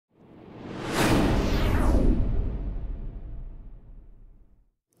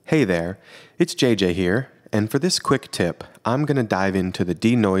Hey there, it's Jay-J here, and for this quick tip, I'm going to dive into the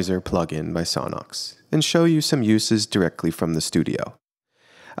Denoiser plugin by Sonnox and show you some uses directly from the studio.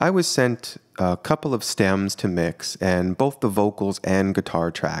 I was sent a couple of stems to mix, and both the vocals and guitar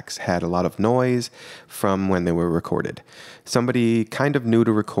tracks had a lot of noise from when they were recorded. Somebody kind of new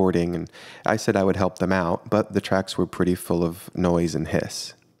to recording, and I said I would help them out, but the tracks were pretty full of noise and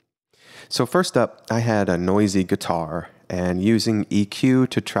hiss. So first up, I had a noisy guitar, and using EQ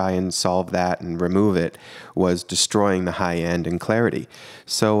to try and solve that and remove it was destroying the high end and clarity.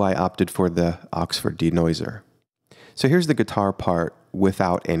 So I opted for the Oxford DeNoiser. So here's the guitar part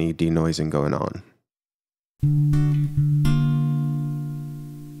without any denoising going on.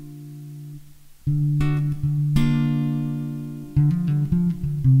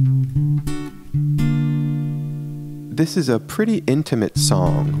 This is a pretty intimate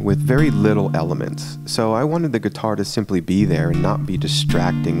song with very little elements, so I wanted the guitar to simply be there and not be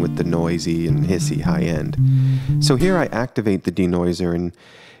distracting with the noisy and hissy high end. So here I activate the denoiser and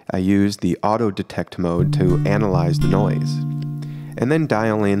I use the auto detect mode to analyze the noise, and then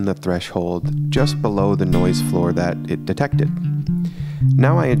dial in the threshold just below the noise floor that it detected.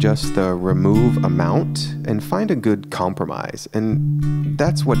 Now I adjust the remove amount and find a good compromise, and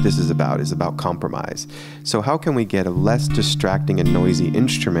that's what this is about compromise. So how can we get a less distracting and noisy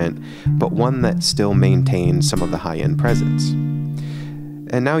instrument, but one that still maintains some of the high-end presence?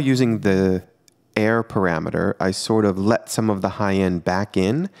 And now using the air parameter, I sort of let some of the high-end back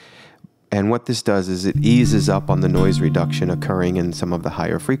in, and what this does is it eases up on the noise reduction occurring in some of the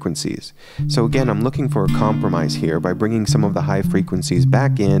higher frequencies. So again, I'm looking for a compromise here by bringing some of the high frequencies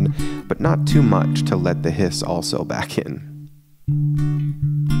back in, but not too much to let the hiss also back in.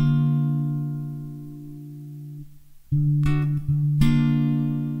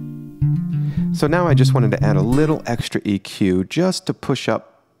 So now I just wanted to add a little extra EQ just to push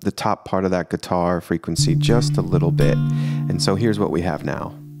up the top part of that guitar frequency just a little bit. And so here's what we have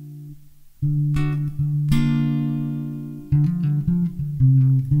now.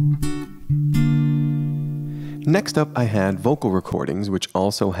 Next up, I had vocal recordings, which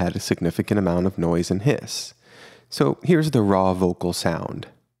also had a significant amount of noise and hiss. So here's the raw vocal sound.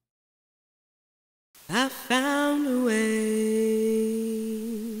 I found a way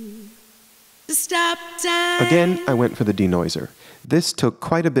to stop time. Again, I went for the denoiser. This took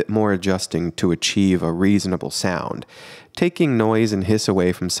quite a bit more adjusting to achieve a reasonable sound. Taking noise and hiss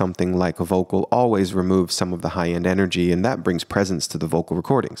away from something like a vocal always removes some of the high-end energy, and that brings presence to the vocal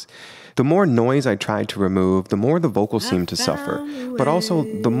recordings. The more noise I tried to remove, the more the vocals seemed to suffer. But also,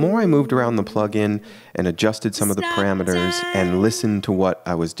 the more I moved around the plugin and adjusted some of the parameters and listened to what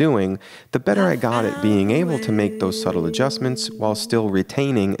I was doing, the better I got at being able to make those subtle adjustments while still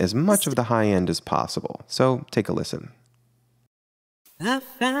retaining as much of the high end as possible. So, take a listen. I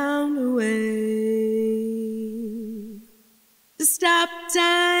found a way to stop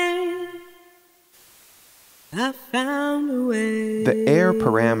time. I found a way. The air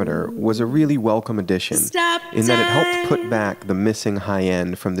parameter was a really welcome addition in that it helped put back the missing high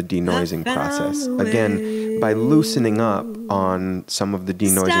end from the denoising process. Again, by loosening up on some of the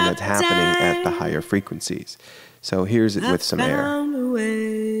denoising that's happening at the higher frequencies. So here's it with some air.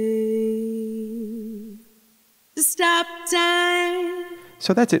 Stop time.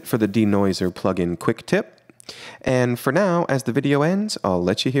 So that's it for the Denoiser plugin quick tip. And for now, as the video ends, I'll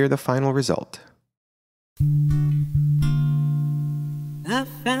let you hear the final result. I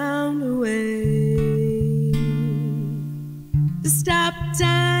found a way to stop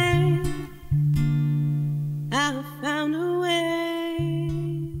time.